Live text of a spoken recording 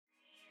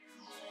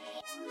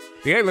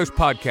The A-List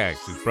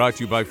Podcast is brought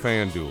to you by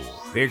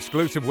FanDuel, the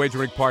exclusive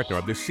wagering partner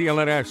of the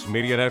CLNS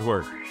Media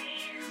Network.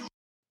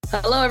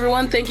 Hello,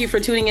 everyone. Thank you for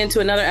tuning in to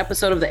another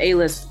episode of the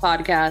A-List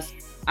Podcast.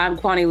 I'm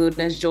Kwani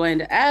Ludenez,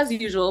 joined, as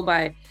usual,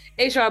 by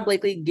H.R.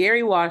 Blakely,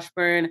 Gary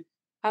Washburn.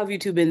 How have you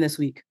two been this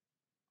week?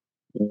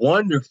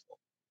 Wonderful,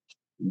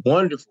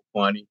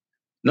 Kwani.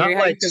 Not Gary,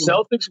 like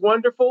Celtics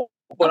wonderful,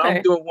 but okay.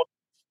 I'm doing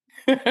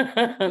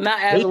wonderful. Not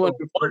as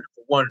wonderful.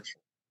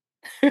 Wonderful.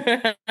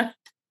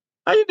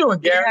 How you doing,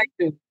 Gary?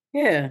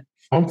 Yeah.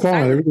 I'm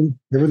fine.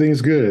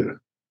 Everything's good.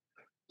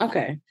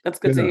 Okay. That's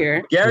good to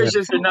hear. Gary's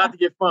just here not to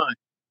get fined.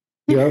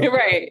 Yep.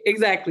 Right.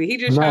 Exactly. He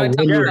just trying to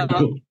talk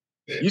about.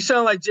 You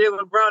sound like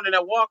Jaylen Brown in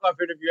that walk-off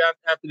interview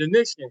after the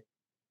Knicks game.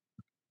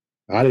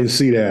 I didn't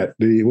see that.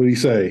 What did he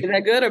say? Is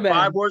that good or bad?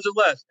 5 words or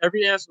less.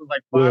 Every answer was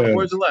like 5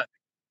 words or less.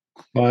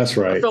 Oh, that's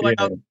right. I felt like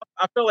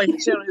he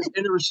channeled his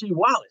inner Rasheed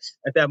Wallace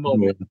at that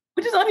moment. Yeah.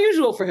 Which is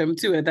unusual for him,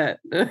 too, at that.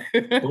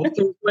 Both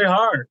teams play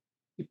hard.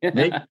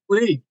 Make it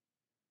bleed.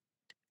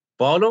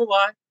 Ball don't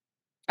lie.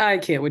 I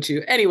can't with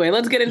you. Anyway,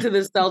 let's get into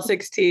the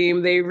Celtics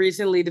team. They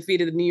recently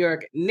defeated the New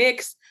York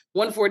Knicks,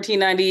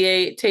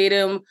 114-98.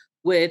 Tatum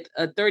with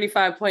a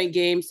 35-point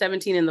game,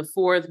 17 in the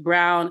fourth.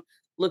 Brown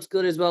looks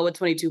good as well with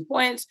 22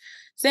 points.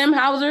 Sam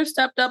Hauser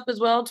stepped up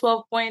as well,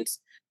 12 points,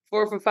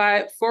 4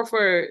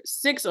 for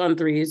 6 on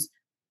threes.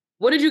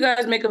 What did you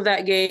guys make of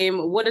that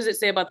game? What does it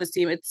say about this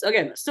team? It's,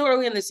 again, still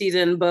early in the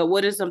season, but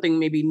what is something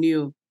maybe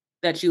new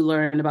that you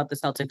learned about the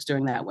Celtics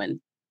during that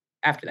win?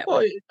 After that,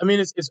 well, I mean,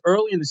 it's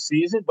early in the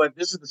season, but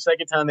this is the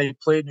second time they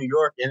played New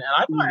York, and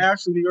I thought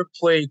actually New York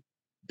played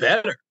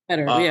better.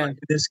 In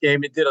this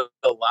game. It did a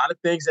lot of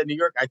things that New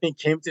York, I think,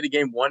 came to the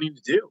game wanting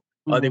to do.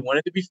 They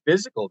wanted to be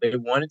physical. They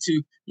wanted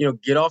to,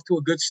 get off to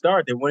a good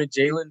start. They wanted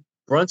Jalen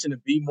Brunson to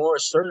be more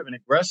assertive and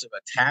aggressive,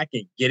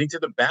 attacking, getting to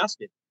the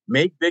basket,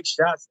 make big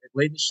shots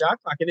late in the shot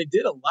clock, and they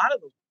did a lot of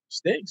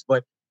those things.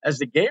 But as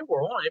the game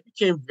wore on, it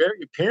became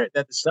very apparent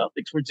that the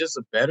Celtics were just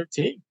a better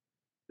team.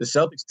 The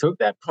Celtics took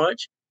that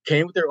punch,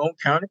 came with their own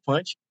counter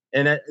punch.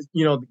 And,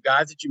 the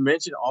guys that you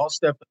mentioned all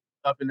stepped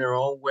up in their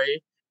own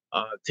way.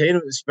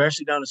 Tatum,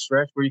 especially down the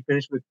stretch where he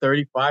finished with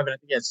 35, and I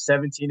think he had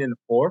 17 in the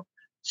fourth.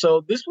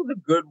 So this was a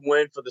good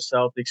win for the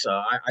Celtics.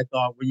 I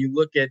thought when you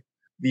look at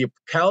the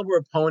caliber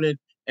opponent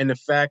and the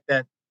fact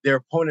that their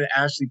opponent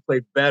actually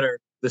played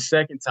better the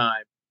second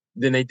time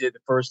than they did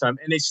the first time.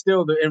 And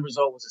the end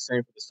result was the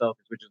same for the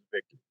Celtics, which is a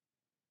victory.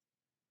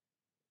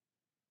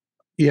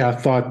 Yeah, I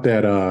thought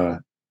that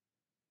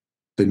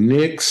the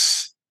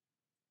Knicks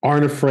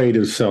aren't afraid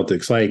of the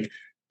Celtics. Like,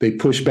 they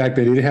pushed back.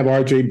 They didn't have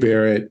R.J.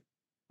 Barrett.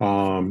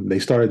 They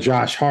started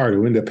Josh Hart,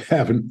 who ended up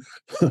having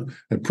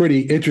a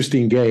pretty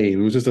interesting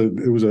game.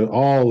 It was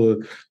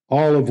all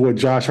of what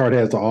Josh Hart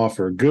has to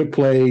offer. Good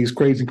plays,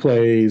 crazy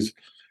plays. It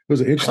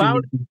was an interesting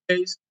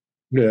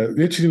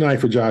night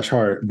for Josh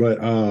Hart.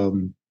 But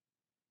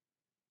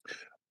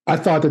I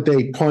thought that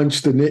they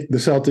punched the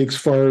Celtics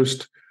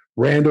first.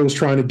 Randall's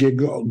trying to get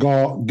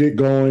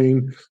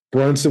going.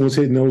 Brunson was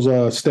hitting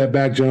those step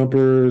back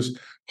jumpers.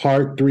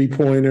 Hart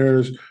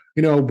 3-pointers,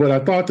 but I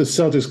thought the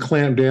Celtics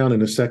clamped down in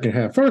the second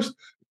half. First,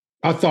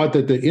 I thought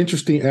that the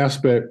interesting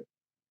aspect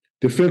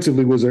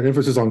defensively was their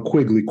emphasis on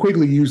Quigley.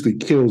 Quigley usually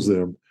kills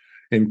them,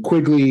 and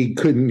Quigley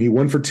couldn't. He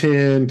 1 for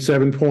 10,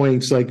 7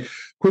 points. Like,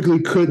 Quigley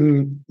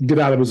couldn't get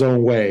out of his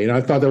own way, and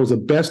I thought that was the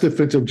best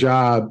defensive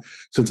job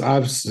since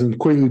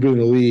Quigley been in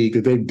the league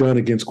that they've done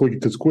against Quigley,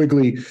 because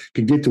Quigley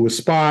can get to his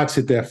spots,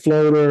 hit that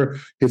floater,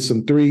 hit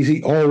some threes.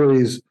 He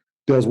always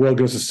does well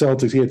against the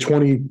Celtics. He had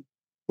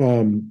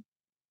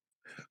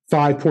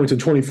 5 points in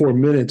 24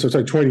 minutes, or it's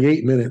like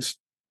 28 minutes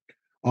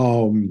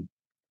in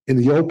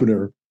the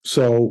opener.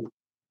 So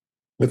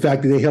the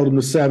fact that they held them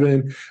to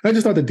 7, I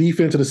just thought the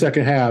defense in the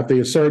second half, they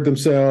asserted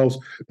themselves.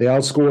 They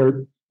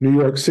outscored New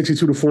York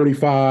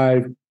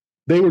 62-45.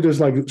 They were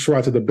just like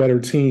shout to the better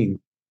team.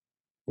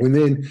 And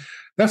then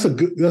I thought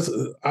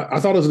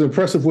it was an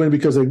impressive win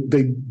because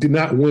they did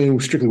not win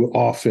strictly with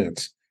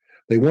offense.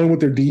 They won with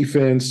their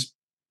defense.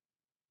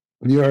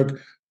 New York,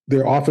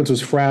 their offense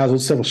was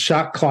frazzled, several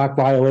shot clock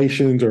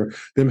violations, or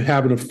them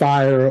having to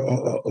fire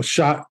a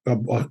shot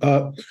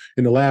up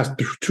in the last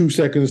 3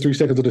 seconds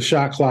of the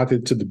shot clock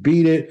to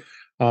beat it.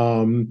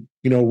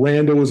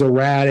 Randall was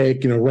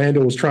erratic.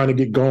 Randall was trying to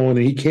get going,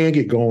 and he can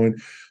get going,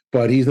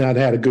 but he's not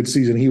had a good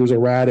season. He was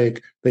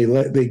erratic. They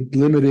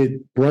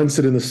limited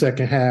Brunson in the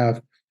second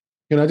half.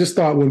 And I just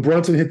thought when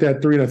Brunson hit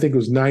that 3, and I think it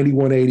was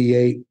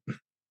 91-88,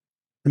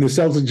 and the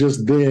Celtics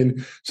just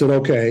then said,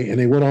 okay, and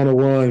they went on a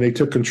run, and they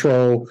took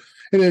control.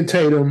 And then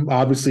Tatum,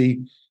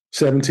 obviously,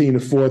 17 in the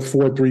fourth,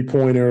 4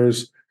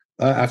 3-pointers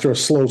after a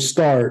slow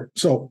start.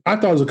 So I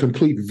thought it was a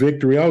complete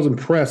victory. I was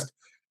impressed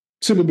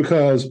simply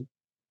because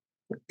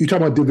you talk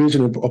about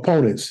division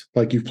opponents.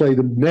 Like, you've played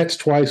the Nets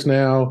twice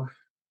now.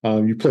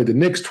 You played the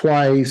Knicks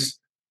twice.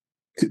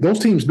 Those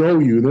teams know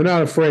you. They're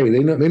not afraid.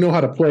 They know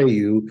how to play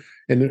you.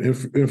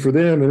 And for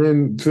them, and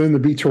then for them to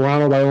beat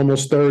Toronto by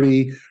almost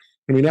 30,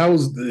 I mean, that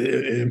was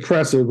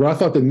impressive. But I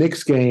thought the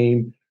Knicks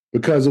game,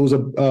 because it was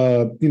a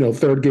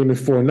third game in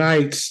 4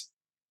 nights,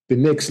 the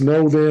Knicks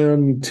know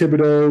them.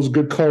 Thibodeau's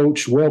good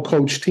coach,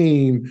 well-coached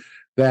team.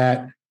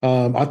 That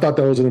I thought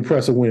that was an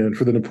impressive win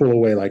for them to pull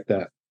away like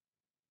that.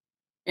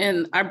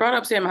 And I brought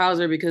up Sam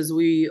Hauser because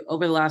we,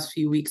 over the last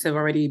few weeks, have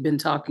already been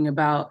talking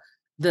about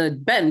the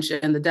bench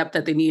and the depth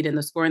that they need and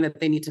the scoring that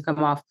they need to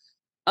come off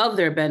of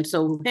their bench.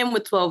 So him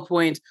with 12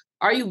 points,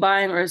 are you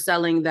buying or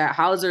selling that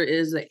Hauser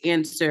is the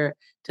answer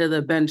to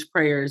the bench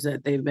prayers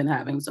that they've been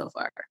having so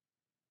far?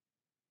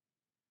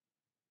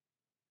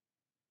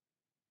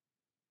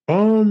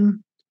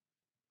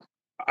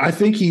 I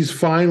think he's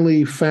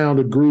finally found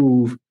a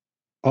groove.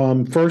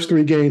 First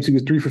 3 games, he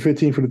was 3 for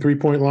 15 from the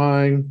 3-point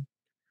line.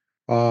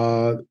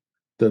 The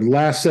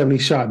last 7 he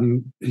shot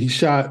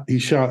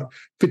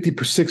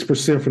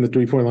 56% from the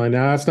 3-point line.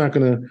 Now that's not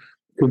going to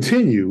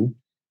continue,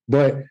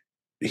 but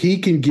he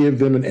can give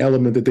them an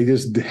element that they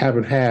just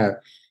haven't had.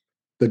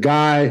 The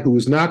guy who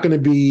is not going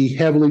to be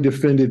heavily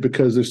defended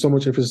because there's so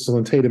much emphasis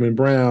on Tatum and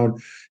Brown,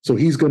 so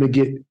he's going to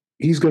get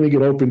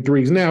open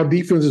threes. Now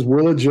defenses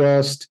will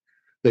adjust.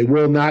 They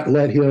will not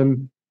let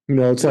him.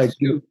 It's like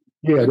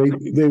they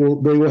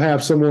will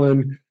have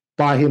someone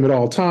by him at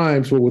all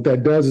times. But what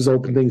that does is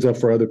open things up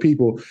for other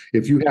people.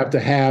 If you have to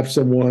have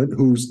someone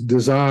who's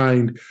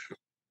designed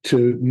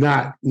to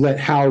not let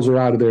Hauser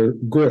out of their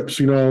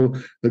grips,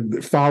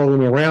 follow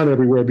him around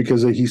everywhere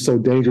because he's so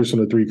dangerous on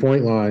the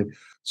 3-point line.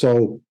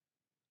 So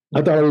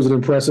I thought it was an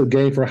impressive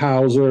game for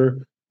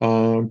Hauser.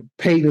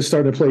 Peyton is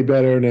starting to play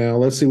better now.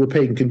 Let's see what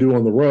Peyton can do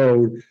on the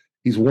road.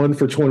 He's 1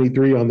 for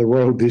 23 on the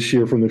road this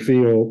year from the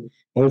field,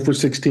 0 for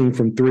 16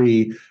 from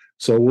 3.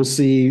 So we'll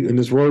see in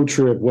this road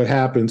trip what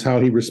happens,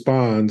 how he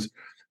responds.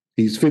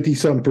 He's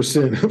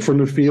 50-something% from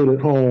the field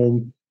at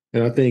home,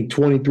 and I think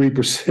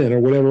 23%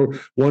 or whatever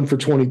 1 for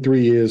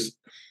 23 is,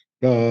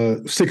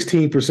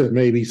 16%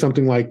 maybe,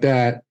 something like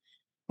that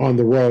on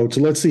the road.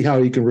 So let's see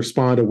how he can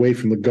respond away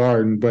from the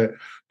Garden. But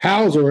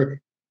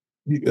Hauser,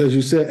 as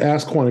you said,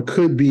 Asquan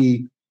could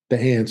be the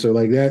answer.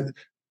 Like that,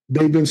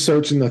 they've been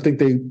searching. I think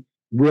they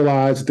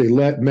realized that they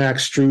let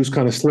Max Strus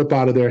kind of slip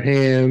out of their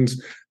hands.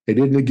 They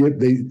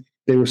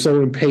were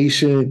so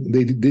impatient.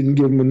 They didn't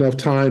give him enough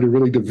time to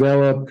really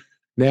develop.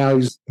 Now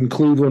he's in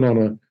Cleveland on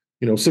a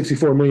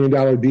 $64 million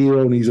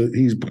deal, and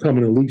he's become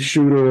an elite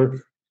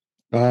shooter.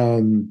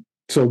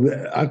 So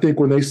I think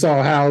when they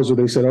saw Hauser,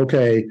 they said,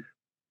 okay,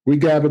 we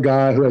got a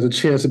guy who has a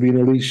chance to be an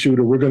elite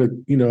shooter. We're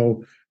going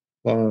to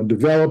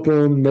develop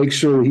him, make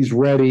sure he's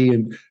ready.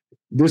 And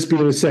this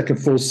being his second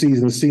full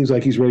season, it seems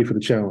like he's ready for the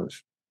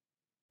challenge.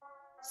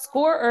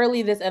 Score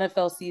early this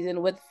NFL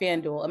season with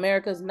FanDuel,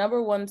 America's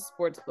 #1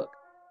 sportsbook.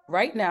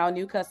 Right now,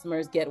 new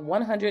customers get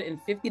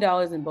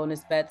 $150 in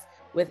bonus bets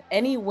with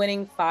any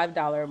winning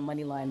 $5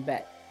 moneyline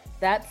bet.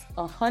 That's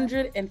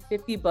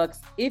 $150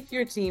 if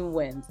your team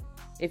wins.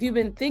 If you've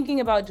been thinking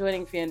about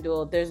joining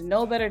FanDuel, there's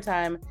no better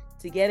time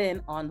to get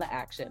in on the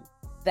action.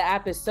 The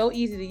app is so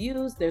easy to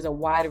use. There's a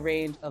wide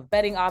range of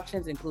betting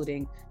options,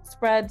 including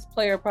spreads,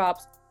 player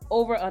props,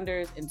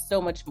 over-unders, and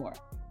so much more.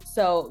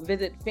 So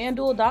visit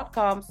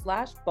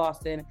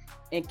FanDuel.com/Boston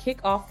and kick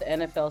off the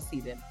NFL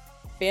season.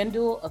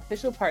 FanDuel,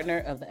 official partner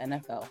of the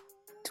NFL.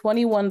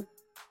 21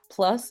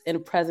 plus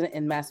and present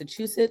in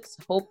Massachusetts.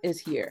 Hope is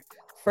here.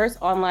 First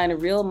online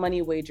real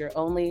money wager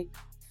only.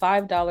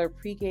 $5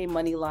 pregame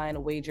money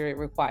line wager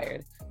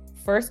required.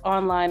 First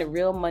online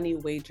real money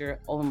wager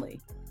only.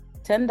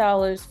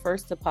 $10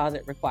 first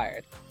deposit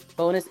required.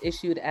 Bonus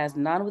issued as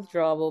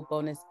non-withdrawable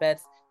bonus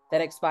bets that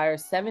expire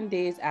 7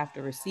 days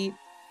after receipt.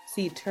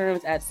 See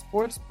terms at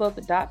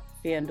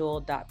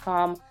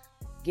sportsbook.fanduel.com,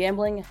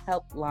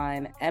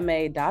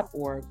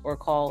 gamblinghelplinema.org, or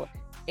call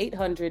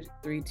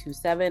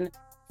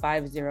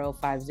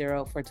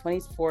 800-327-5050 for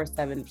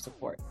 24/7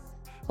 support.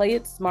 Play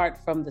it smart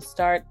from the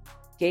start.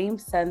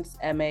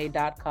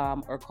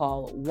 GameSenseMA.com or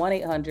call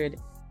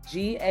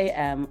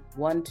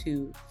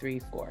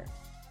 1-800-GAM-1234.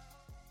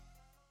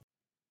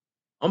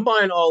 I'm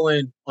buying all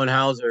in on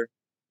Hauser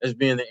as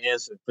being the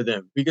answer for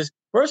them because,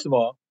 first of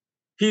all,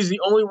 he's the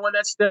only one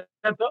that stepped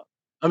up.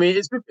 I mean,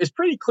 it's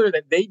pretty clear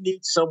that they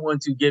need someone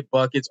to get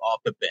buckets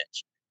off the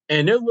bench.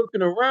 And they're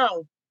looking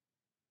around.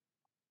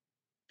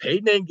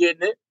 Peyton ain't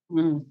getting it.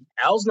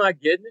 Al's not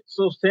getting it.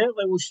 So Sam's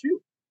like, well,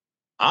 shoot,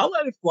 I'll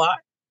let it fly.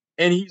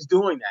 And he's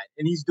doing that.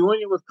 And he's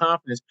doing it with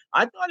confidence.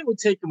 I thought it would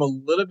take him a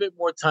little bit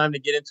more time to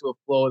get into a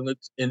flow and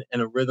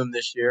a rhythm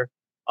this year.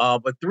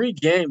 But 3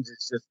 games,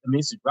 it's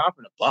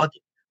dropping a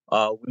bucket.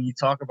 When you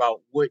talk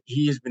about what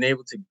he has been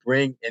able to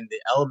bring and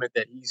the element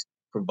that he's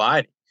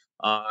providing.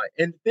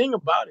 And the thing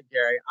about it,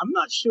 Gary, I'm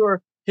not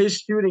sure his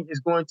shooting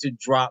is going to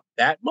drop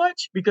that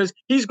much because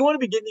he's going to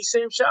be getting these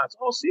same shots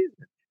all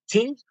season.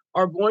 Teams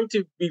are going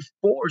to be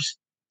forced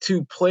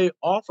to play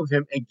off of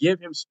him and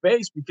give him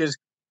space because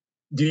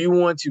do you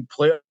want to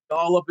play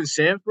all up in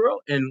Sanford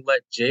and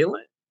let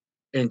Jalen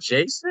and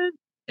Jayson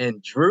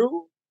and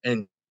Drew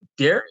and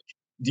Derek,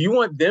 do you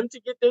want them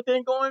to get their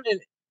thing going?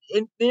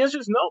 And the answer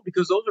is no,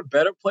 because those are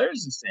better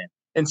players than Sam.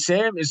 And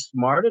Sam is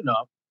smart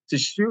enough to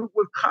shoot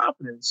with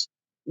confidence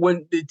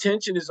when the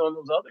attention is on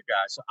those other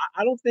guys. So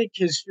I don't think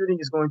his shooting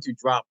is going to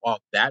drop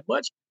off that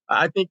much.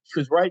 I think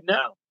because right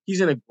now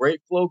he's in a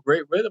great flow,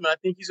 great rhythm, and I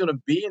think he's going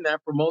to be in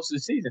that for most of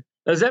the season.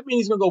 Does that mean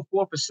he's going to go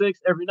 4 for 6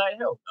 every night?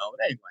 Hell no,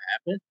 that ain't going to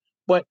happen.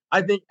 But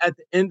I think at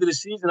the end of the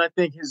season, I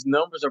think his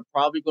numbers are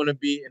probably going to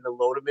be in the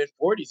low to mid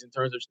 40s in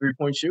terms of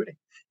 3-point shooting.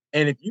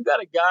 And if you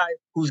got a guy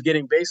who's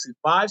getting basically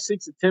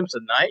 5-6 attempts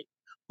a night,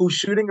 who's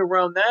shooting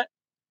around that,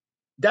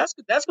 that's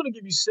going to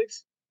give you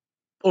 6,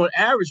 on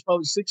average,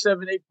 probably 6,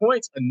 7, 8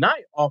 points a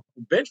night off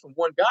the bench from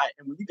one guy.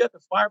 And when you got the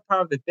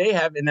firepower that they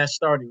have in that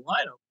starting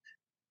lineup,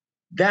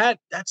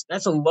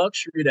 that's a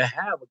luxury to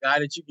have. A guy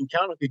that you can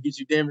count on could get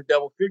you damn near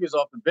double figures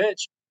off the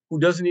bench who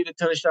doesn't need a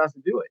ton of shots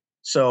to do it.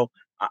 So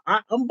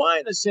I'm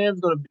buying that Sam's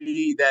going to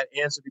be that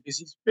answer because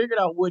he's figured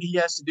out what he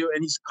has to do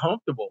and he's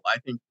comfortable, I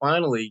think,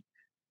 finally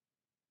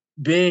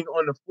being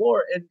on the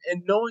floor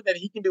and knowing that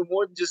he can do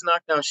more than just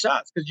knock down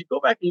shots. Because you go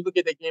back and you look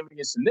at that game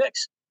against the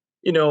Knicks,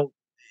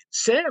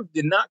 Sam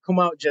did not come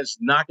out just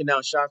knocking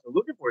down shots or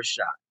looking for a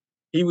shot.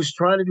 He was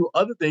trying to do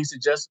other things to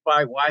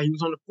justify why he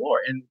was on the floor.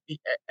 And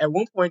at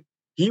one point,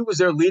 he was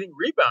their leading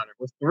rebounder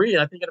with 3,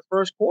 I think, in the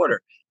first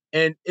quarter.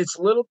 And it's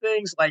little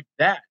things like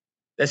that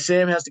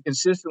Sam has to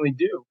consistently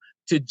do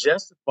to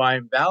justify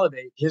and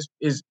validate his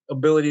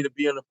ability to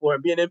be on the floor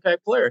and be an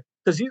impact player.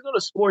 Because he's going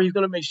to score, he's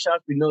going to make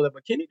shots, we know that.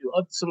 But can he do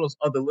some of those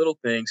other little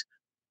things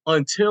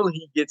until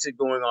he gets it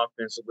going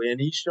offensively? And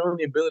he's shown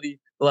the ability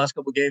the last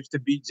couple of games to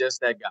be just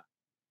that guy.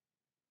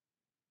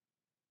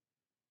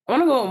 I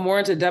want to go more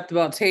into depth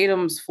about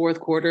Tatum's fourth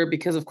quarter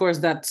because, of course,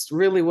 that's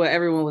really what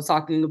everyone was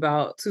talking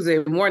about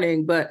Tuesday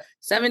morning. But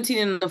 17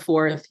 in the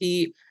fourth,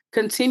 he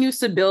continues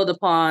to build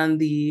upon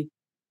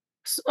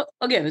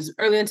again, it's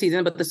early in the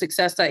season, but the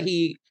success that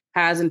he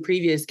has in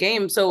previous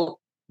games. So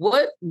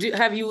what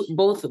have you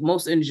both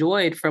most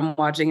enjoyed from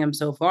watching him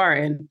so far?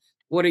 And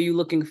what are you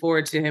looking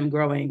forward to him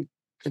growing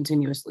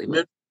continuously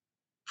with?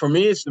 For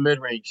me, it's the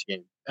mid-range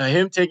game.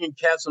 Him taking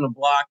cats on the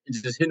block and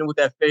just hitting with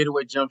that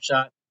fadeaway jump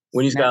shot.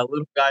 When he's got a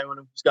little guy on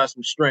him, he's got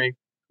some strength.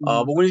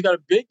 But when he's got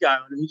a big guy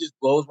on him, he just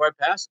blows right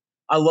past him.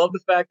 I love the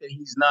fact that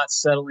he's not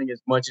settling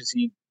as much as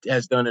he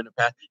has done in the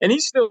past. And he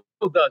still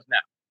does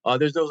now.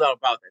 There's no doubt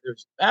about that.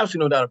 There's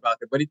absolutely no doubt about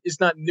that. But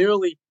it's not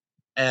nearly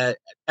at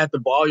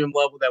the volume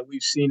level that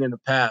we've seen in the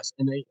past.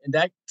 And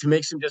that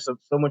makes him just so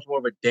much more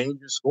of a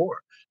dangerous scorer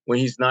when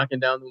he's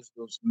knocking down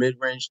those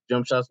mid-range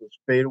jump shots, those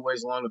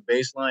fadeaways along the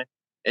baseline,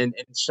 and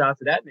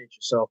shots of that nature.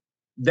 So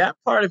that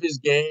part of his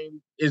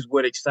game is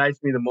what excites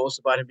me the most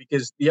about him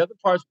because the other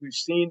parts we've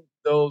seen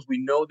those, we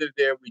know they're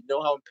there, we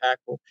know how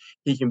impactful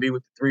he can be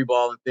with the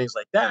 3-ball and things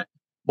like that.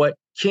 But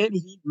can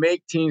he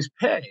make teams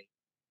pay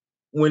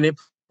when they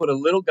put a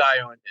little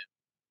guy on him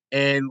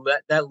and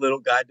let that little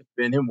guy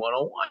defend him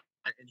one-on-one?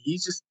 And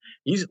he's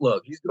doing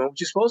what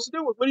you're supposed to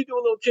do. What do you do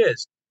with little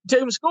kids? You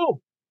take them to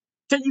school.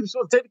 Take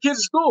the kids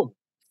to school.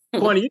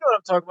 Funny, you know what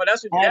I'm talking about.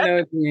 That's what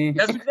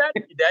your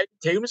dad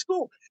take him to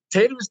school.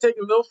 Tatum is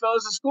taking little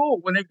fellas to school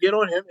when they get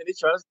on him and they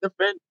try to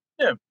defend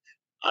him.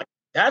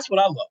 That's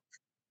what I love.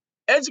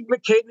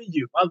 Educating the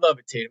youth. I love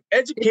it, Tatum.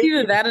 It's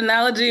either that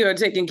analogy or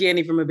taking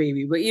candy from a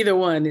baby. But either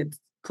one, it's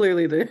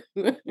clearly the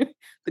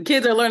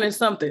kids are learning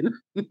something.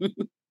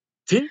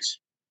 Teach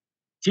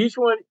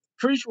one,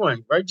 preach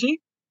one, right, G?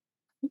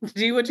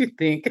 G, what you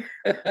think?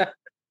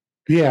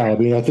 Yeah, I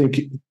mean, I think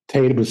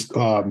Tatum is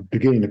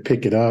beginning to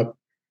pick it up.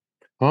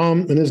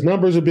 And his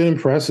numbers have been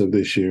impressive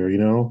this year,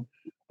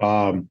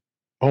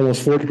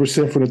 almost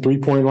 40% from the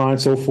 3-point line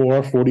so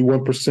far,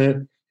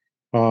 41%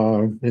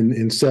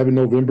 in 7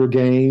 November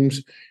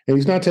games. And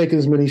he's not taking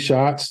as many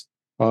shots,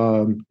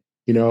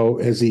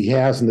 as he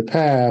has in the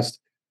past,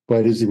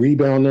 but his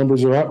rebound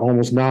numbers are up,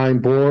 almost 9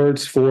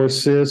 boards, 4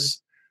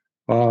 assists,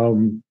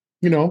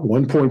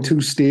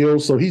 1.2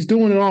 steals. So he's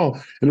doing it all.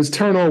 And his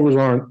turnovers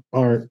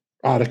aren't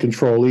out of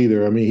control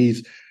either. I mean,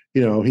 he's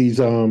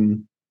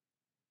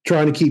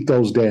trying to keep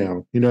those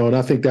down, and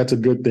I think that's a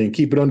good thing.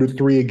 Keep it under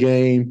 3 a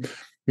game.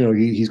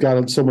 He's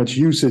got so much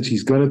usage.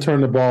 He's going to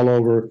turn the ball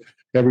over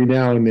every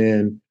now and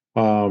then,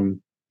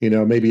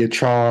 maybe a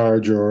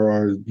charge or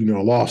a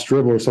lost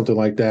dribble or something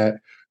like that.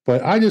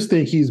 But I just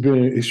think he's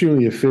been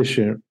extremely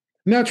efficient,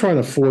 not trying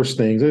to force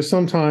things. There's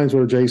some times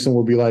where Jayson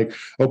will be like,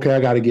 okay, I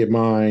got to get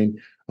mine.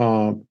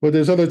 But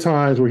there's other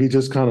times where he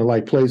just kind of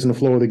like plays in the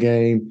flow of the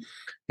game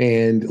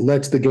and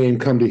lets the game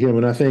come to him.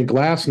 And I think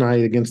last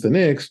night against the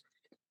Knicks,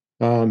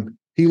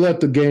 he let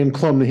the game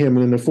come to him,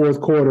 and in the fourth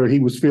quarter, he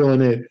was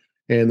feeling it,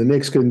 and the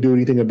Knicks couldn't do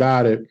anything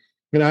about it.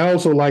 And I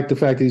also like the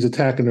fact that he's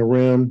attacking the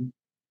rim,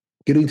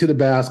 getting to the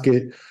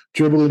basket,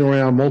 dribbling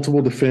around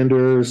multiple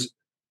defenders,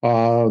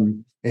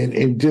 and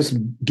just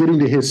getting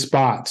to his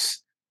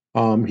spots.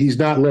 He's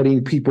not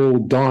letting people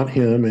daunt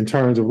him in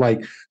terms of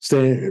like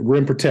staying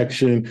rim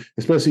protection,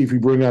 especially if you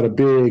bring out a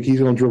big, he's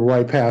going to dribble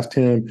right past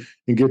him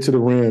and get to the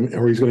rim,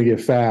 or he's going to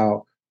get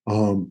fouled.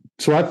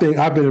 So I think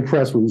I've been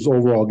impressed with his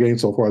overall game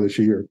so far this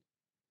year.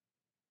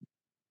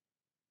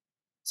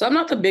 So I'm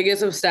not the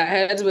biggest of stat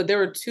heads, but there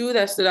were 2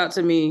 that stood out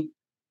to me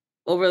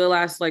over the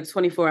last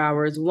 24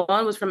 hours.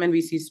 One was from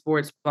NBC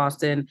Sports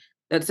Boston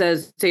that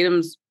says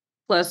Tatum's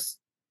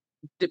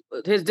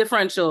his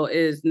differential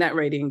is net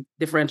rating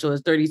differential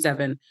is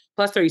 37,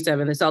 plus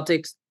 37. The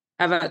Celtics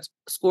have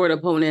outscored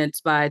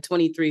opponents by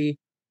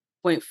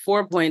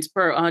 23.4 points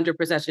per 100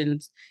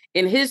 possessions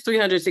in his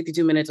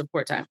 362 minutes of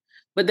court time.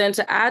 But then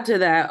to add to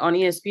that, on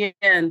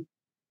ESPN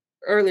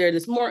earlier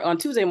on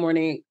Tuesday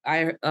morning,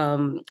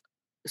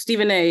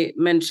 Stephen A.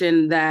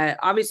 mentioned that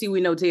obviously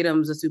we know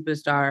Tatum's a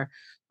superstar,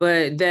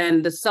 but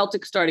then the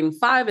Celtics starting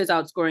five is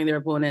outscoring their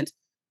opponents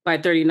by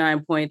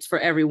 39 points for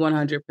every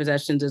 100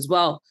 possessions as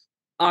well.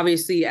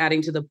 Obviously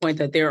adding to the point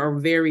that there are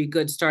very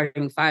good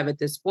starting five at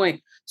this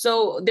point.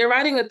 So they're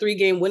riding a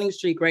 3-game winning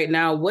streak right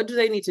now. What do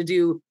they need to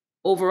do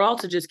overall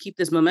to just keep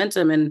this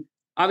momentum? And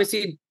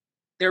obviously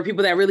there are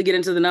people that really get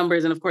into the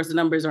numbers, and of course the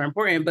numbers are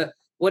important, but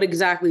what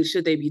exactly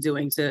should they be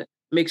doing to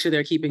make sure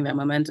they're keeping that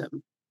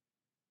momentum?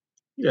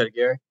 You got it,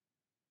 Gary.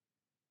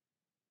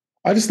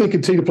 I just think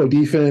continue to play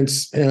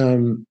defense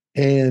and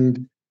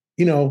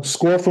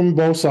score from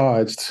both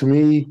sides. To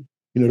me,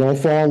 don't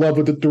fall in love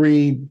with the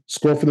three,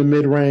 score from the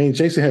mid-range.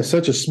 Jayson has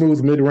such a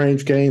smooth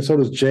mid-range game. So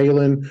does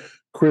Jalen,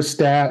 Chris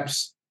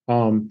Stapps,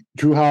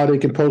 Drew Holiday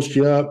can post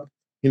you up.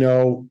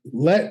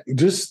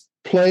 Just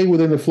play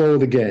within the flow of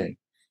the game.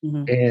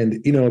 Mm-hmm.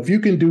 And, if you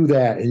can do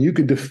that and you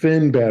can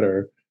defend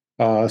better,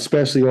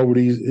 especially over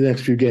these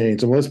next few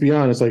games. And let's be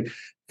honest, like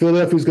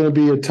Philadelphia's going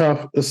to be a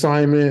tough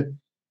assignment.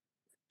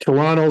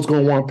 Toronto's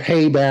going to want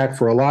payback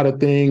for a lot of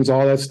things,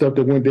 all that stuff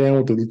that went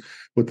down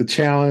with the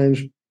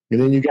challenge. And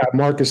then you got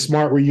Marcus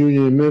Smart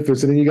reunion in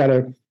Memphis. And then you got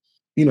a,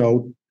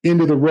 end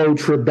of the road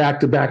trip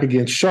back-to-back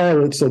against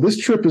Charlotte. So this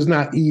trip is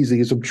not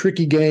easy. It's some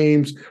tricky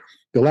games.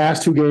 The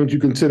last two games you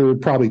consider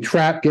probably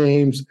trap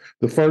games.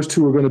 The first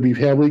two are going to be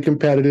heavily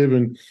competitive.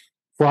 And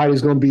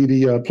Friday's going to be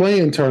the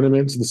play-in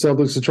tournaments. The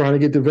Celtics are trying to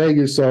get to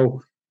Vegas.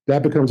 So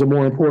that becomes a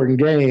more important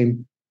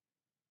game.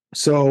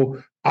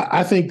 So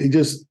I think they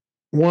just,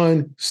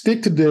 one,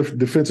 stick to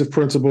defensive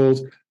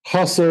principles,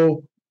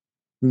 hustle,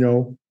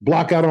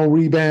 block out on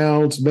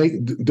rebounds,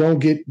 don't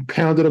get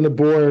pounded on the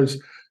boards,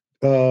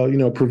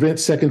 prevent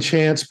second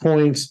chance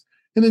points,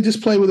 and then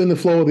just play within the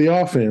flow of the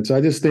offense.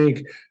 I just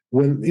think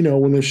when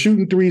they're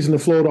shooting threes in the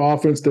flow of the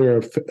offense,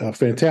 they're a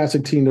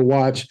fantastic team to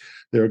watch.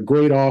 They're a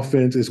great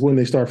offense. It's when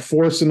they start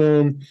forcing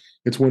them.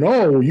 It's when,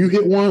 you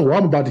hit one, well,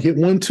 I'm about to hit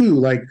one too.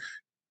 Like,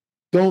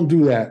 don't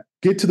do that.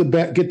 Get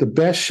the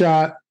best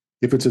shot.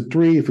 If it's a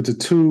three, if it's a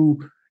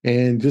two,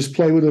 and just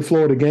play with the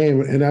flow of the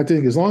game. And I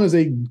think as long as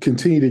they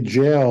continue to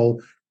gel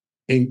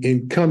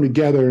and come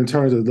together in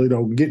terms of,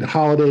 getting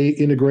Holiday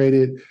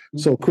integrated,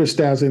 so Chris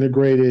Stapps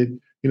integrated,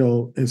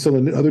 and some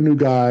of the other new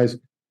guys,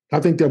 I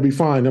think they'll be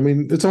fine. I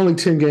mean, it's only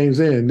 10 games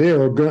in. They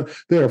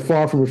are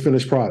far from a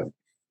finished product.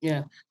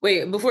 Yeah.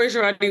 Wait, before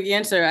you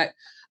answer,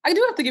 I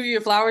do have to give you your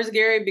flowers,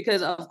 Gary,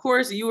 because of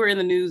course you were in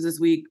the news this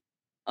week.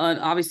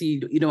 Obviously,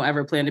 you don't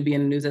ever plan to be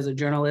in the news as a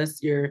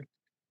journalist. You're,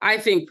 I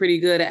think, pretty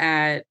good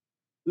at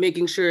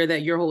making sure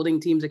that you're holding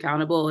teams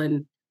accountable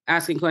and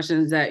asking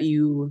questions that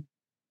you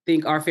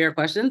think are fair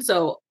questions.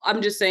 So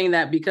I'm just saying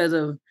that because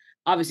of,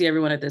 obviously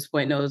everyone at this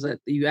point knows that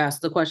you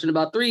asked the question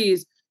about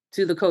threes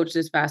to the coach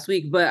this past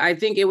week, but I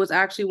think it was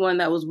actually one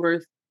that was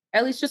worth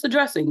at least just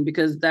addressing,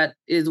 because that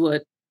is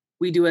what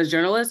we do as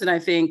journalists. And I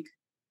think,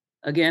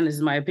 again, this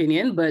is my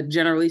opinion, but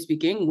generally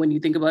speaking, when you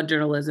think about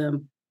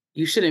journalism,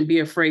 you shouldn't be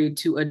afraid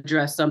to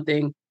address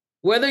something,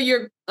 whether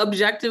you're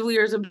objectively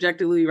or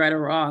subjectively right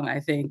or wrong. I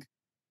think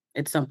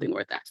it's something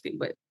worth asking,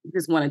 but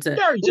just wanted to,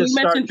 when you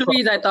mentioned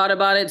threes, I thought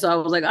about it. So I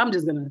was like, I'm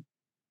just going to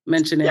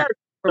mention it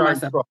for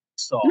myself.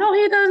 No,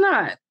 he does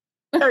not.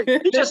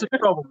 He's just a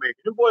troublemaker.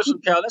 The boys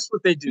from Cal, that's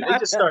what they do. They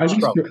just start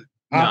trouble.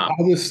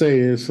 I'll just say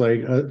it's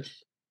like, I'm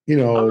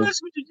messing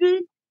with you,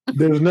 G.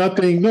 There's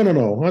nothing. No. I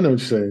know what you're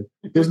saying.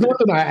 There's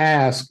nothing I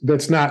ask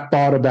that's not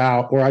thought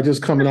about, or I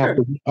just coming off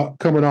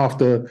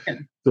the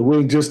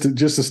wing just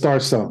to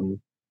start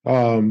something.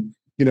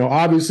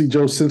 Obviously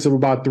Joe's sensitive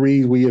about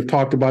threes. We have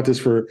talked about this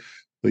for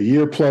a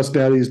year plus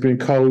now that he's been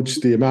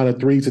coached. The amount of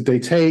threes that they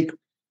take,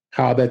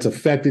 how that's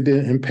affected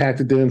them,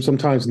 impacted them,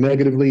 sometimes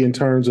negatively in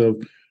terms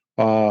of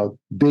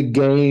big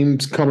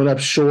games coming up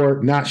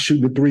short, not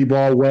shooting the three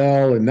ball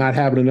well, and not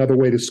having another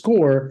way to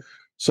score.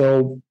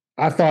 So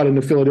I thought in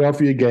the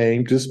Philadelphia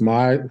game, just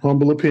my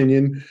humble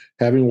opinion,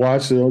 having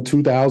watched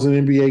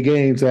 2,000 NBA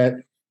games, that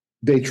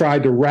they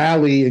tried to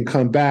rally and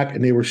come back,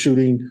 and they were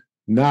shooting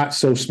not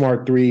so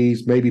smart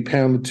threes, maybe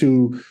pound the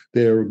two.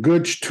 They're a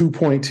good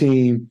 2-point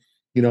team.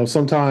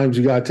 Sometimes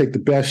you got to take the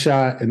best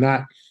shot and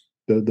not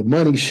the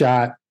money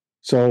shot.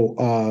 So,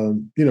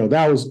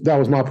 that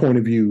was my point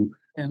of view.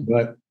 Yeah.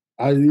 But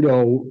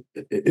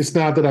it's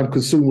not that I'm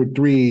consumed with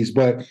threes,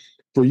 but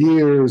for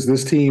years,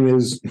 this team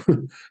is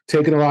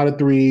taking a lot of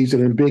threes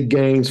and in big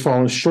games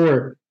falling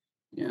short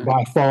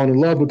by falling in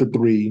love with the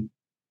three.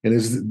 And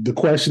the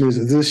question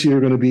is this year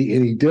going to be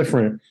any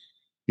different?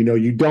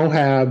 You don't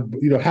have,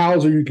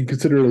 Hauser, you can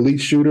consider an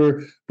elite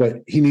shooter, but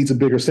he needs a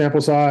bigger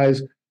sample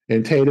size.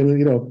 And Tatum,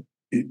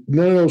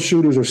 none of those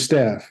shooters are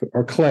Steph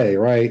or Clay,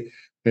 right?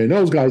 And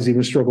those guys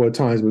even struggle at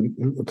times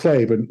with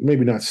Clay, but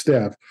maybe not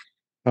Steph.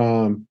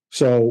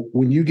 So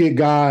when you get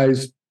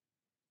guys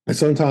that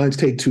sometimes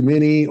take too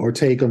many or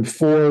take them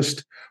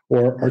forced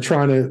or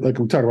trying to, like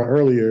we talked about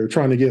earlier,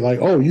 trying to get like,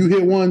 oh, you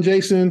hit one,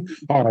 Jayson.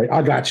 All right,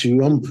 I got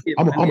you. I'm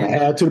gonna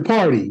add to the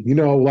party.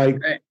 Like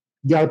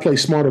you got to play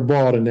smarter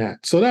ball than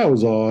that. So that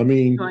was all. I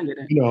mean,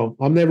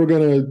 I'm never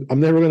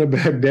gonna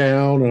back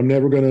down. I'm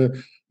never gonna,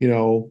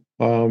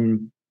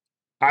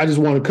 I just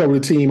want to cover the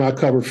team I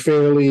cover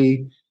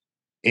fairly,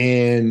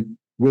 and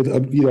with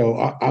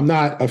I'm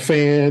not a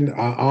fan.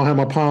 I don't have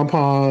my pom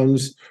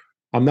poms.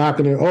 I'm not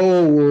gonna.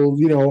 Oh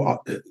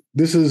well,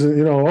 this is the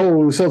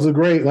Celtics are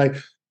great. Like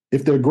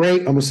if they're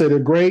great, I'm gonna say they're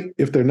great.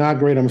 If they're not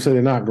great, I'm gonna say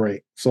they're not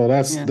great. So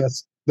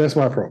that's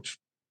my approach.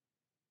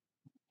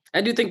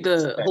 I do think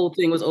the whole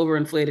thing was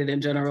overinflated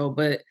in general,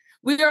 but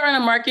we are in a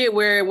market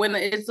where when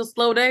it's a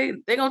slow day,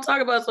 they're gonna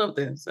talk about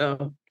something.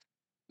 So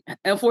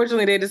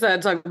unfortunately, they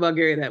decided to talk about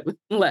Gary that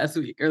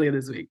earlier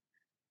this week.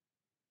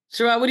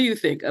 Sherrod, what do you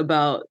think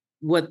about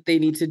what they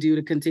need to do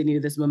to continue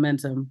this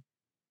momentum?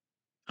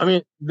 I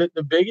mean,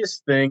 the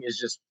biggest thing is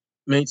just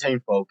maintain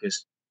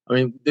focus. I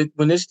mean,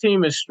 when this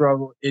team has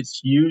struggled, it's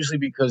usually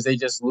because they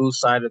just lose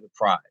sight of the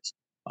prize.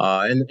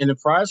 And the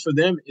prize for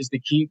them is to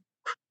keep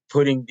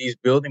putting these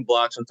building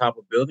blocks on top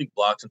of building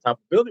blocks on top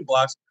of building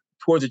blocks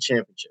towards a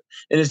championship.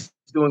 And it's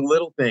doing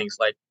little things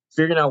like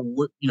figuring out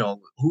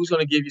who's going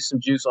to give you some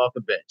juice off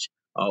the bench,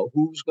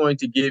 who's going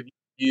to give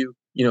you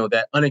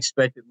that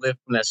unexpected lift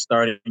from that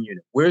starting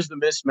unit. Where's the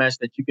mismatch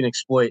that you can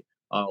exploit?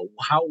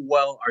 How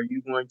well are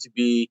you going to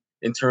be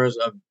in terms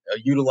of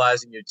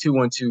utilizing your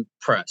 2-1-2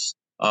 press,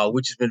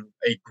 which has been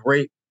a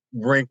great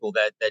wrinkle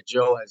that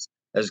Joe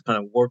has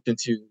kind of worked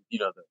into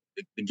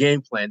the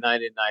game plan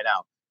night in, night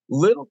out.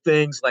 Little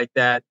things like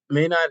that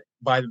may not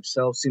by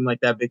themselves seem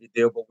like that big a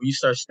deal, but when you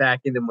start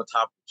stacking them on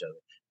top of each other,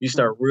 you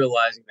start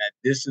realizing that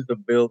this is the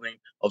building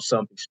of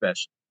something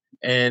special.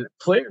 And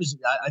players,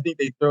 I think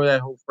they throw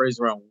that whole phrase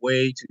around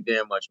way too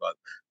damn much about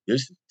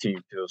this team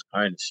feels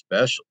kind of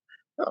special.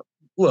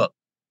 Look,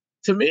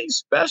 to me,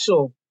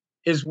 special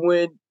is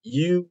when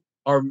you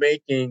are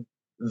making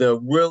the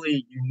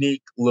really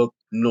unique look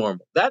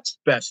normal. That's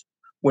special.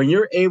 When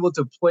you're able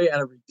to play at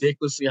a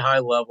ridiculously high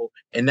level,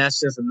 and that's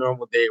just a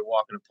normal day of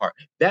walking apart,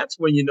 that's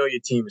when you know your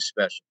team is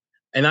special.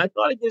 And I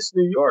thought against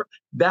New York,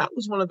 that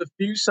was one of the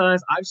few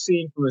signs I've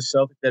seen from the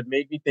Celtics that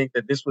made me think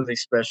that this was a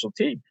special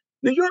team.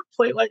 New York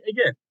played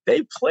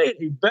they played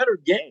a better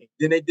game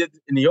than they did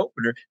in the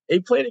opener. They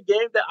played a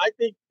game that I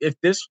think if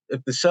the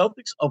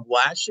Celtics of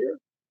last year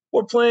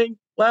were playing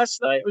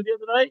last night or the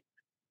other night,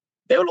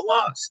 they would have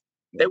lost.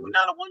 They would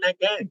not have won that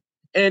game.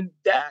 And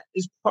that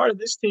is part of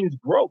this team's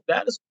growth.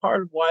 That is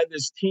part of why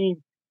this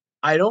team,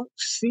 I don't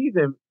see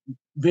them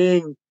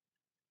being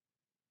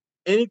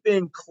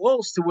anything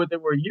close to what they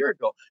were a year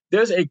ago.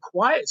 There's a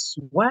quiet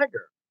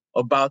swagger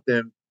about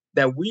them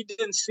that we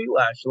didn't see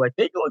last year. Like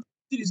they go into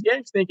these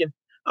games thinking,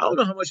 I don't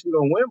know how much we're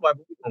going to win by,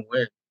 but we're going to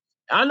win.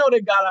 I know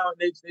they got out,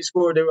 they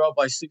scored, they were up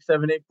by 6,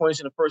 7, 8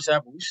 points in the first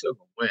half, but we still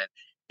going to win.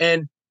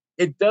 And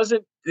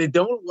they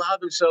don't allow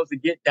themselves to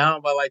get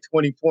down by like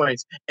 20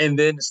 points and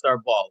then to start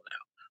balling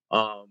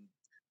out.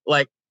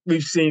 Like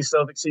we've seen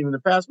Celtics team in the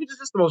past, which is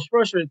just the most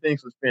frustrating thing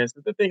for fans.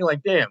 Because they're thinking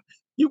like, damn,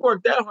 you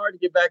worked that hard to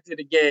get back to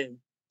the game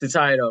to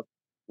tie it up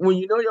when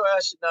you know your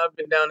ass should not have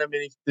been down that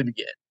many to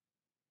begin.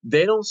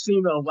 They don't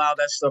seem to allow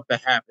that stuff to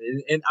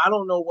happen. And I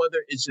don't know whether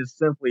it's just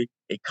simply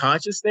a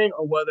conscious thing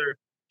or whether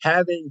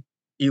having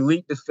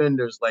elite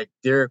defenders like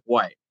Derek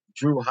White,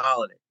 Drew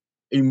Holiday,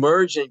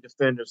 emerging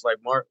defenders like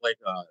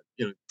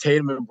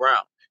Tatum and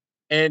Brown.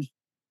 And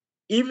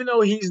even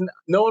though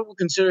no one will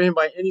consider him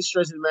by any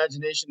stretch of the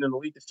imagination an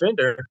elite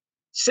defender,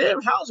 Sam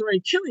Hauser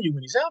ain't killing you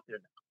when he's out there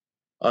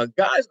now.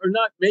 Guys are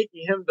not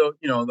making him the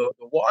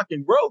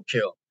walking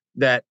roadkill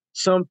that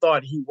some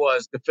thought he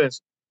was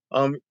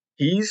defensively.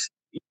 He's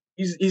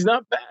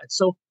not bad.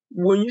 So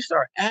when you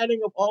start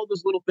adding up all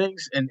those little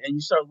things and you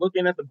start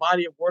looking at the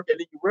body of work and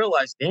then you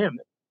realize, damn,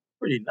 that's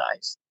pretty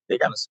nice. They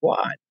got a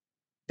squad.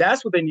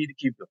 That's what they need to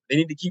keep doing. They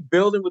need to keep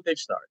building what they've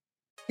started.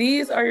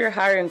 These are your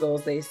hiring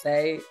goals, they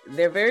say.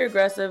 They're very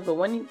aggressive, but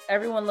when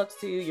everyone looks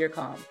to you, you're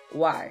calm.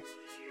 Why?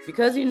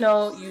 Because you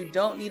know you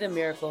don't need a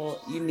miracle,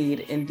 you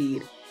need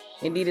Indeed.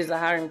 Indeed is a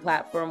hiring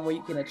platform where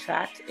you can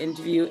attract,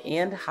 interview,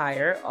 and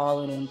hire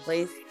all in one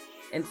place.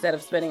 Instead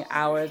of spending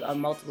hours on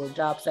multiple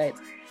job sites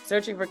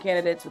searching for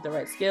candidates with the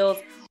right skills,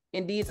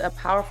 Indeed's a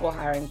powerful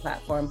hiring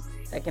platform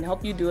that can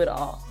help you do it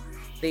all.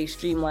 They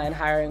streamline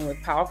hiring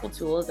with powerful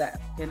tools that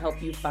can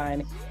help you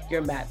find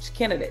your matched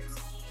candidates.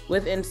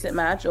 With Instant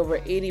Match, over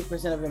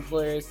 80% of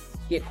employers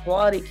get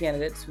quality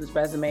candidates whose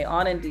resume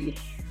on Indeed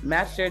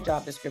match their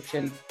job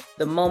description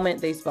the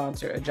moment they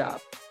sponsor a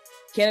job.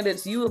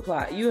 Candidates you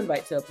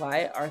invite to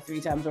apply are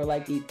 3 times more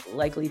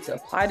likely to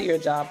apply to your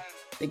job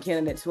than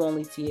candidates who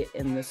only see it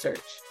in the search.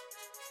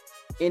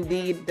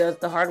 Indeed does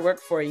the hard work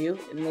for you,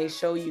 and they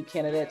show you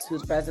candidates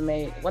whose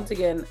resume, once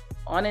again,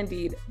 on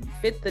Indeed,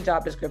 fit the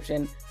job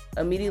description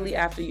immediately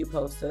after you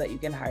post so that you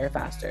can hire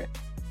faster.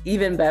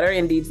 Even better,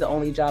 Indeed's the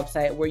only job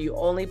site where you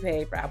only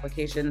pay for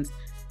applications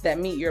that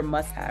meet your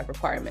must-have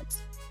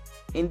requirements.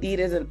 Indeed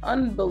is an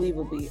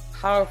unbelievably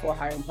powerful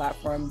hiring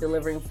platform,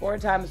 delivering 4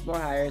 times more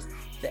hires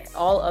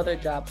all other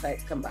job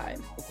sites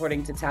combined,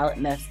 according to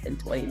Talent Nest in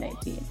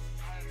 2019.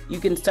 You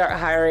can start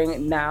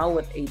hiring now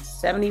with a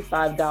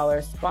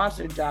 $75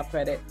 sponsored job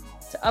credit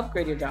to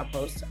upgrade your job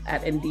post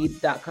at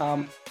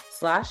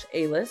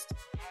Indeed.com/A-list.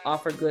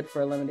 Offer good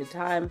for a limited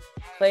time.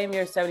 Claim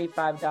your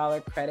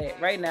 $75 credit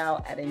right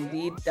now at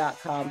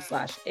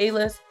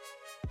Indeed.com/A-list.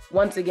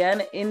 Once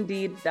again,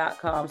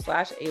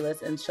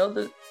 Indeed.com/A-list, and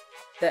show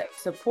that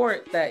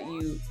support that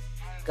you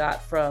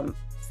got for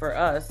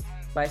us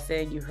by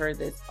saying you heard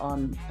this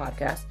on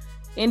podcast.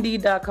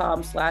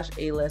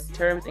 Indeed.com/A-list.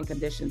 Terms and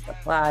conditions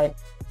apply.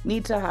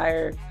 Need to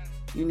hire?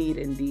 You need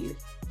Indeed.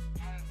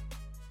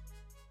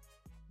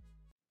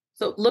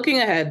 So looking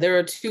ahead, there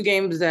are two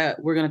games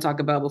that we're going to talk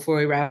about before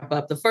we wrap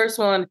up. The first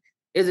one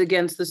is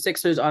against the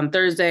Sixers on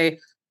Thursday.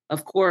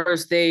 Of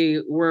course,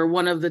 they were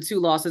one of the two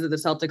losses that the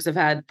Celtics have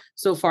had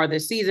so far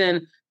this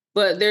season.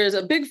 But there's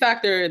a big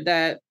factor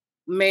that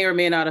may or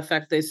may not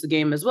affect this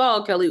game as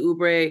well. Kelly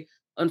Oubre,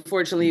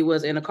 unfortunately,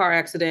 was in a car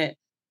accident.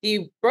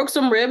 He broke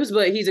some ribs,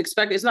 but he's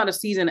expected. It's not a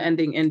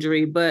season-ending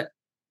injury, but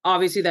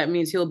obviously that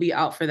means he'll be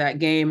out for that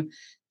game.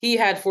 He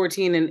had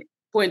 14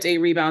 points, 8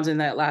 rebounds in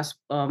that last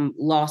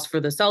loss for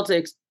the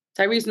Celtics.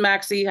 Tyrese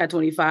Maxey had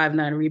 25,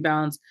 9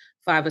 rebounds,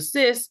 5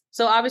 assists.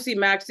 So obviously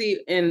Maxey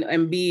and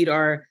Embiid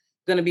are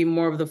going to be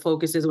more of the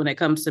focuses when it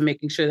comes to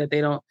making sure that they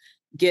don't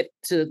get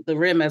to the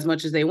rim as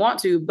much as they want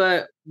to.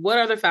 But what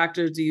other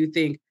factors do you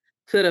think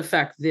could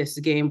affect this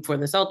game for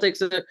the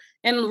Celtics?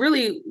 And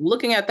really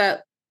looking at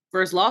that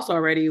first loss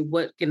already,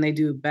 what can they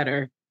do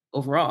better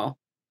overall?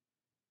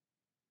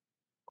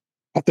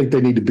 I think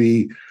they need to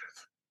be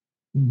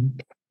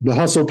the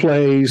hustle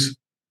plays,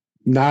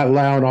 not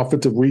allowing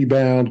offensive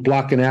rebounds,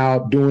 blocking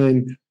out,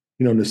 doing,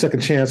 the second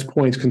chance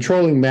points,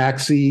 controlling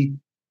Maxey,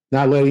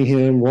 not letting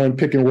him run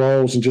pick and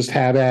rolls and just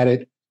have at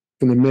it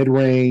from the mid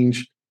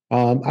range.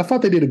 I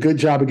thought they did a good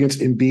job against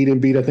Embiid.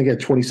 Embiid, I think,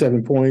 had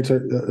 27 points.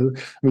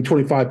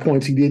 25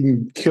 points. He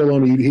didn't kill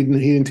him. He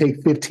didn't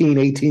take 15,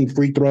 18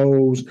 free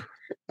throws.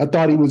 I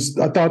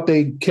thought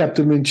they kept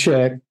him in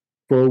check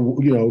for,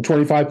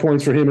 25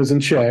 points for him is in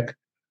check.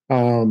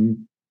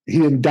 He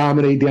didn't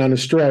dominate down the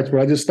stretch, but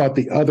I just thought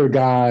the other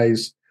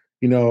guys,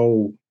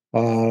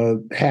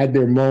 had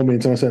their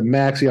moments. And I said,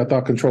 Maxey, I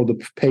thought, controlled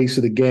the pace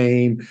of the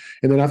game.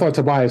 And then I thought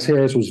Tobias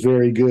Harris was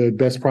very good.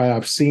 Best probably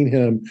I've seen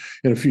him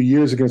in a few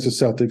years against the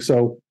Celtics.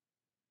 So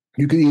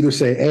you could either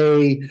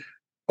say,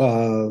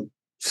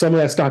 some of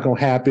that's not going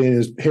to happen.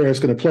 Is Harris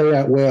going to play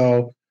that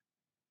well?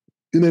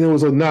 And then it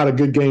was not a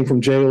good game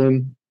from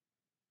Jaylen.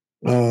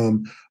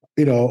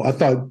 I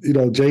thought,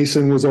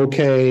 Jayson was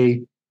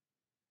okay.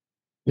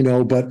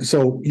 But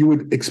so you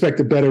would expect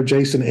a better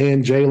Jayson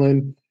and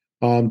Jaylen.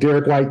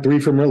 Derek White, 3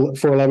 for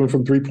 11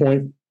 from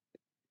 3-point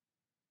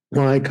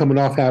line, coming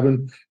off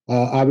having,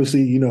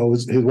 obviously,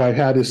 his wife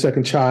had his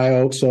second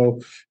child, so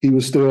he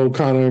was still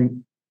kind of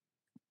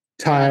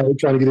tired,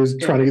 trying to get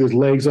his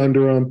legs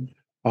under him.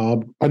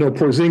 I know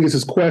Porzingis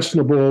is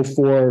questionable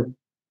for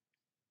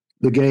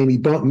the game. He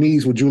bumped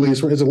knees with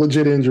Julius. It's a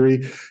legit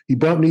injury. He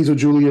bumped knees with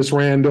Julius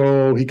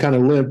Randle. He kind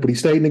of limped, but he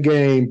stayed in the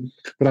game.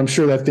 But I'm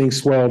sure that thing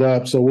swelled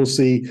up. So we'll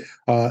see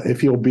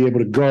if he'll be able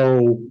to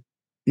go,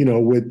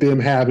 with them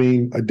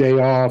having a day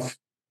off,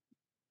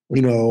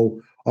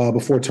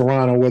 before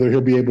Toronto, whether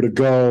he'll be able to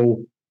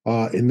go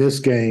in this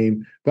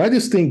game. But I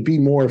just think be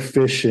more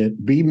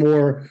efficient, pay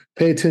better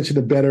attention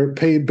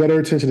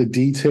to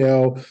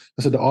detail.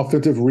 I said the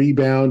offensive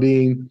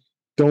rebounding.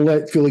 Don't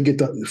let Philly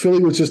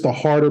Philly was just a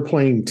harder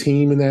playing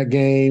team in that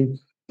game.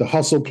 The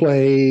hustle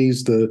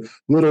plays, the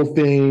little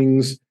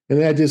things, and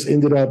that just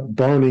ended up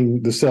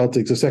burning the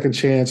Celtics. The second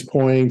chance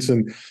points,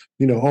 and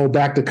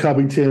back to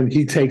Covington,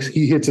 he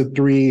hits a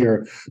 3,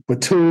 or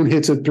Batum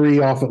hits a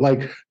 3 off it,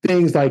 like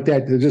things like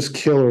that. They're just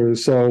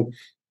killers. So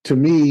to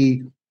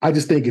me, I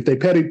just think if they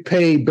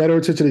pay better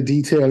attention to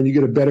detail and you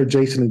get a better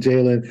Jayson and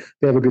Jaylen,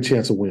 they have a good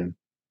chance of win.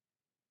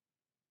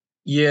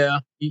 Yeah,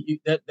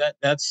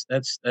 that's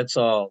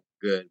all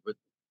good. But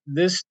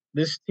this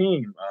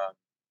team,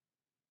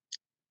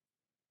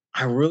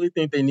 I really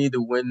think they need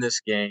to win this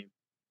game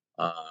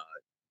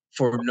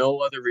for no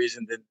other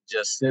reason than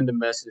just send a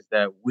message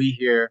that we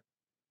here,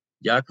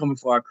 y'all coming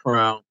for our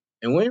crown,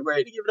 and we ain't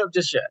ready to give it up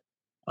just yet.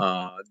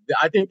 I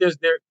think this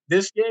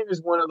game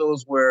is one of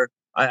those where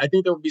I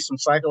think there will be some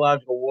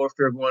psychological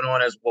warfare going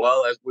on, as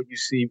well as what you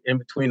see in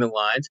between the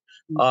lines.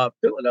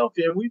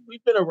 Philadelphia, and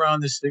we've been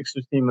around this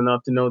Sixers team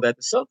enough to know that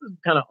the Celtics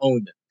kind of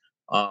owned them.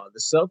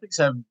 The Celtics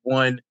have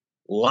won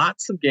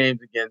lots of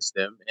games against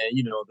them,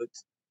 and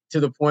to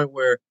the point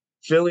where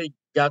Philly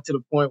got to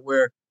the point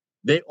where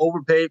they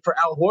overpaid for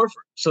Al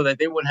Horford so that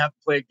they wouldn't have to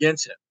play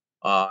against him,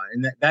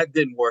 and that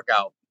didn't work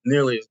out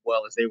nearly as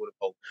well as they would have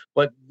hoped.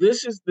 But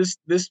this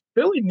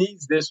Philly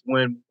needs this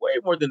win way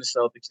more than the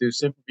Celtics do,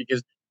 simply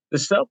because the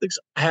Celtics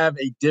have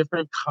a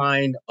different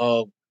kind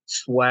of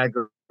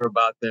swagger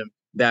about them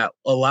that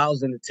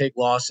allows them to take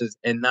losses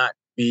and not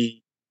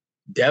be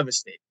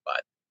devastated by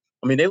them.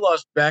 I mean, they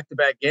lost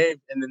back-to-back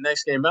games, and the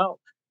next game out,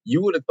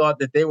 you would have thought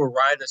that they were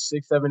riding a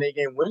 6, 7, 8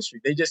 game win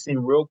streak. They just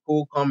seemed real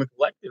cool, calm, and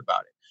collected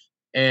about it.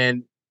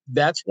 And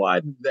that's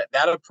why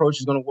that approach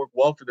is going to work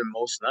well for them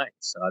most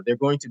nights. They're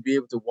going to be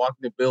able to walk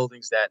into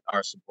buildings that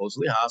are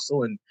supposedly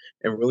hostile and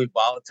really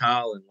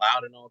volatile and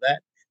loud and all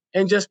that,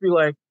 and just be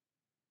like,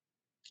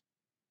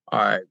 all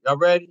right, y'all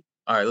ready?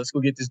 All right, let's go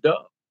get this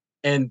dub.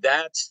 And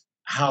that's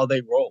how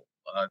they roll.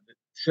 The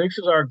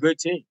Sixers are a good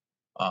team,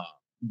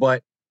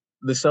 but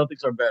the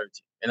Celtics are a better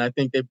team. And I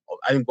think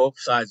both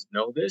sides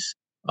know this.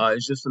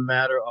 It's just a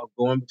matter of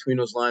going between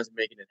those lines and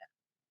making it happen.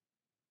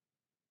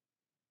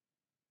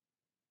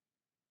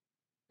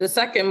 The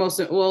second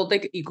most, well,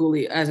 they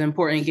equally as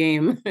important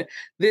game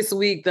this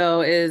week,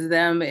 though, is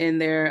them in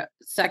their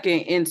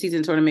second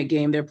in-season tournament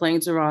game. They're playing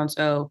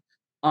Toronto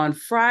on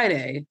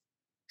Friday.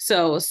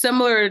 So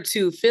similar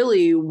to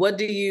Philly, what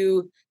do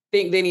you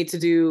think they need to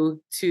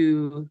do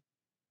to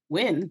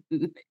win,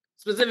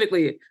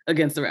 specifically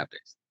against the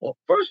Raptors? Well,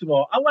 first of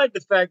all, I like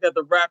the fact that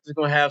the Raptors are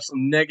going to have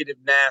some negative,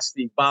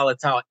 nasty,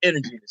 volatile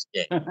energy in this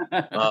game.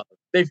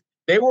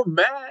 They were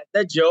mad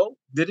that Joe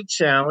did a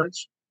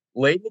challenge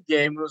late in the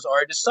game when it was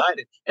already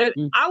decided. And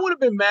I would have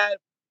been mad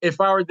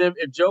if I were them,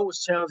 if Joe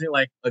was challenging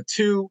like a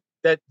 2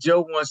 that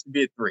Joe wants to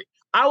be a 3.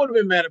 I would have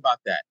been mad about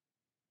that.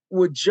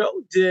 What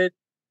Joe did,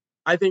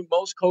 I think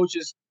most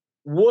coaches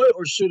would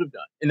or should have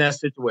done in that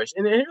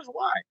situation. And here's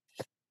why.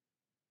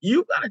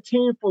 You've got a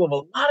team full of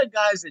a lot of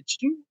guys that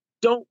you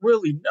don't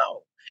really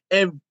know.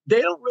 And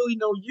they don't really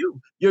know you.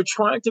 You're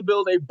trying to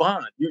build a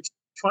bond. You're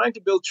trying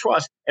to build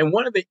trust. And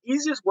one of the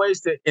easiest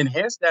ways to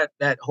enhance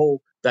that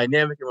whole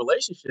dynamic and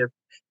relationship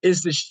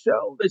is to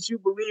show that you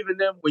believe in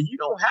them when you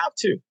don't have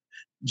to.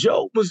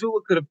 Joe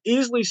Mazzulla could have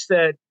easily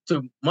said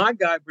to my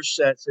guy,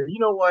 Brissett, said, you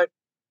know what?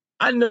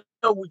 I know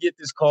we get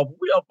this call, but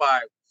we up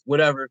by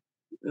whatever.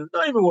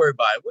 Don't even worry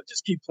about it. We'll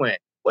just keep playing.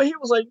 But he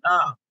was like,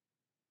 nah,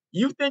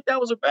 you think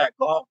that was a bad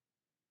call?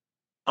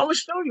 I'm going to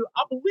show you.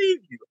 I believe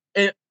you.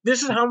 And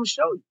this is how I'm going to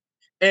show you.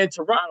 And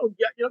Toronto,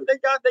 they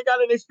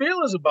got in their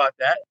feelings about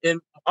that. And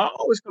I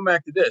always come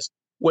back to this.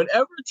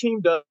 Whenever a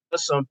team does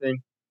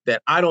something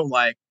that I don't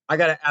like, I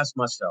got to ask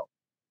myself,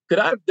 could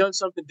I have done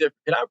something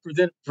different? Could I have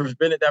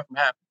prevented that from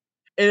happening?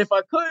 And if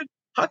I could,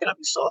 how can I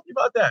be salty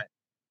about that?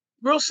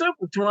 Real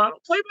simple, Toronto.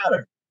 Play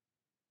better.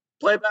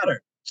 Play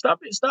better. Stop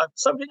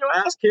getting your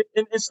ass kicked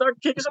and start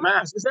kicking some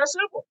ass. It's that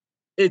simple.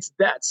 It's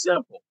that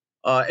simple.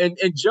 And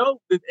Joe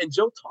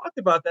talked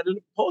about that in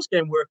the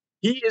postgame where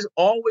he is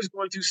always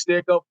going to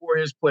stick up for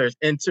his players.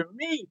 And to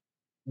me,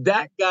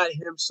 that got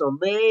him so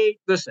made.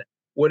 Listen,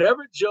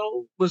 whatever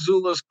Joe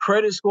Mazzulla's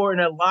credit score in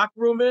that locker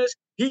room is,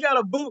 he got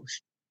a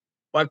boost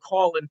by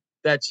calling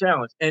that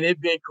challenge and it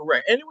being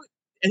correct. And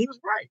he was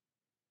right.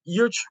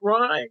 You're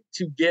trying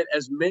to get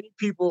as many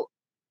people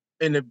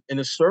in a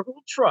circle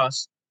of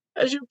trust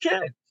as you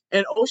can.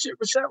 And O'Shea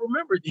Brissett,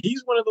 remember,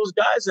 he's one of those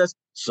guys that's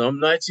some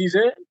nights he's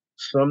in,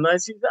 some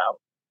nights he's out.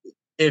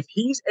 If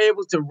he's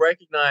able to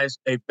recognize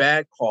a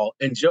bad call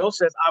and Joe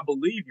says, I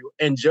believe you,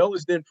 and Joe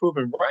is then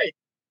proven right,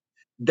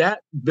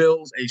 that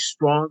builds a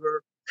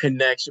stronger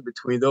connection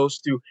between those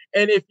two.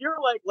 And if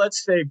you're like,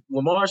 let's say,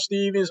 Lamar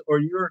Stevens, or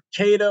you're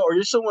Kada, or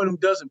you're someone who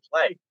doesn't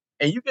play,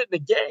 and you get in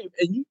the game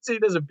and you see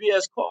there's a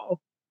BS call,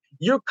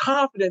 you're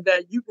confident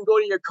that you can go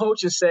to your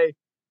coach and say,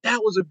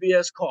 that was a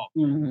BS call.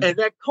 Mm-hmm. And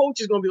that coach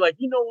is going to be like,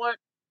 you know what?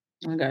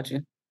 I got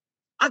you.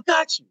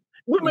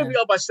 We may be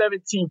up by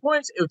 17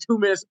 points in 2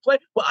 minutes to play,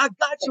 but I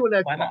got you in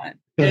that call.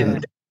 And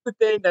that's the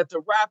thing that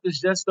the Raptors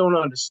just don't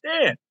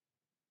understand,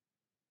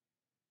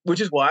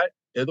 which is why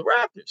they're the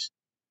Raptors.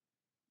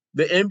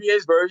 The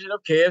NBA's version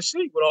of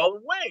KFC with all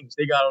the wings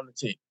they got on the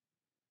team.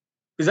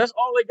 Because that's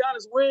all they got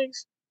is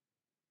wings.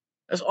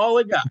 That's all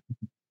they got.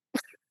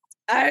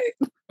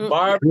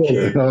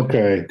 Barbecue.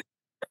 Okay.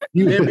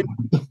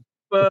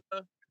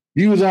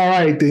 You was all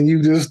right, then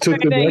you just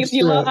took the next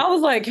step. I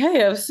was like,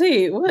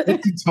 KFC, what are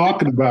you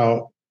talking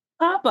about?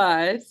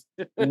 Popeyes.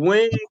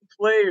 Wing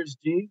players,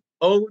 G.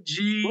 OG.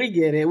 We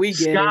get it.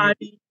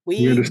 Scotty.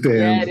 We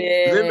understand. Get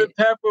it. Lemon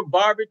pepper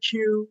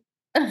barbecue.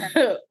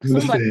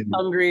 Somebody's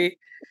hungry.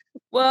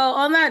 Well,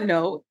 on that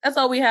note, that's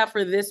all we have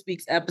for this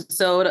week's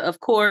episode. Of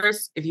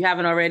course, if you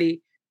haven't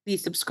already,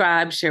 please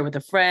subscribe, share with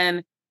a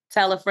friend,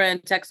 tell a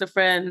friend, text a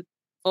friend,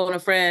 phone a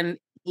friend,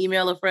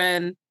 email a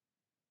friend,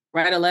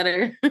 write a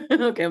letter.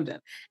 Okay, I'm done.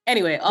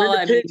 Anyway, all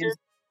I mean is,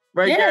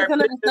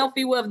 send a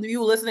selfie of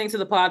you listening to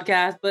the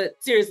podcast. But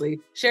seriously,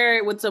 share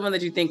it with someone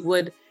that you think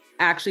would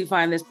actually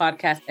find this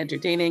podcast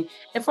entertaining.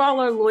 And for all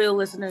our loyal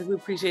listeners, we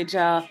appreciate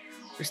y'all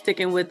for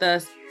sticking with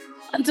us.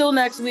 Until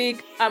next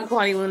week, I'm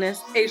Kwani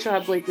Lunis, A.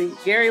 Blakely,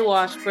 Gary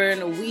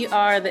Washburn. We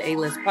are the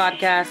A-List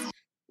Podcast. We'll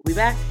be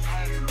back.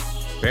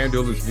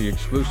 FanDuel is the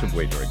exclusive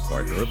wagering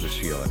partner of the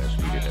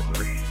CLNS Media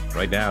Network.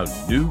 Right now,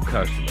 new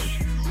customers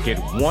get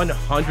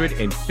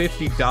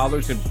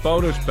 $150 in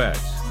bonus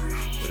bets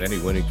with any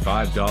winning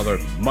 $5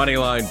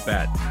 moneyline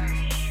bet.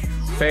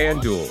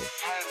 FanDuel,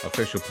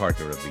 official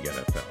partner of the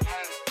NFL.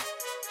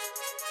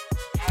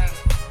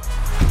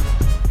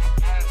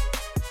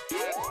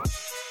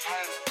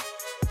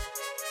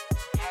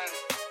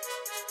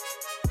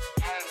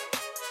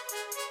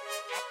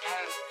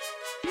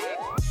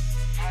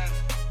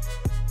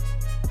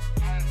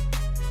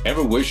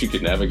 Ever wish you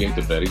could navigate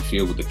the betting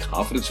field with the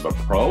confidence of a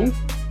pro?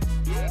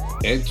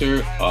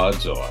 Enter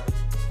Odds Are.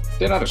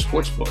 They're not a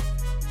sports book,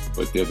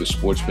 but they're the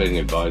sports betting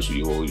advisor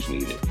you always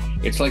needed.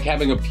 It's like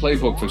having a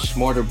playbook for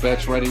smarter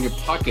bets right in your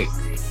pocket.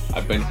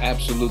 I've been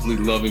absolutely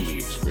loving the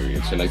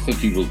experience, and I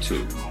think you will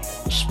too,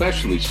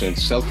 especially since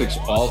Celtics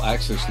All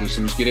Access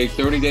listeners get a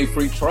 30-day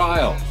free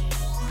trial.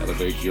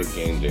 Elevate your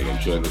game day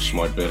and join the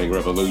smart betting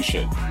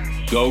revolution.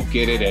 Go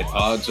get it at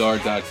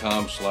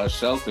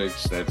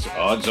oddsr.com/Celtics. That's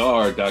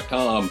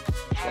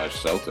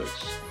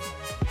oddsr.com/Celtics.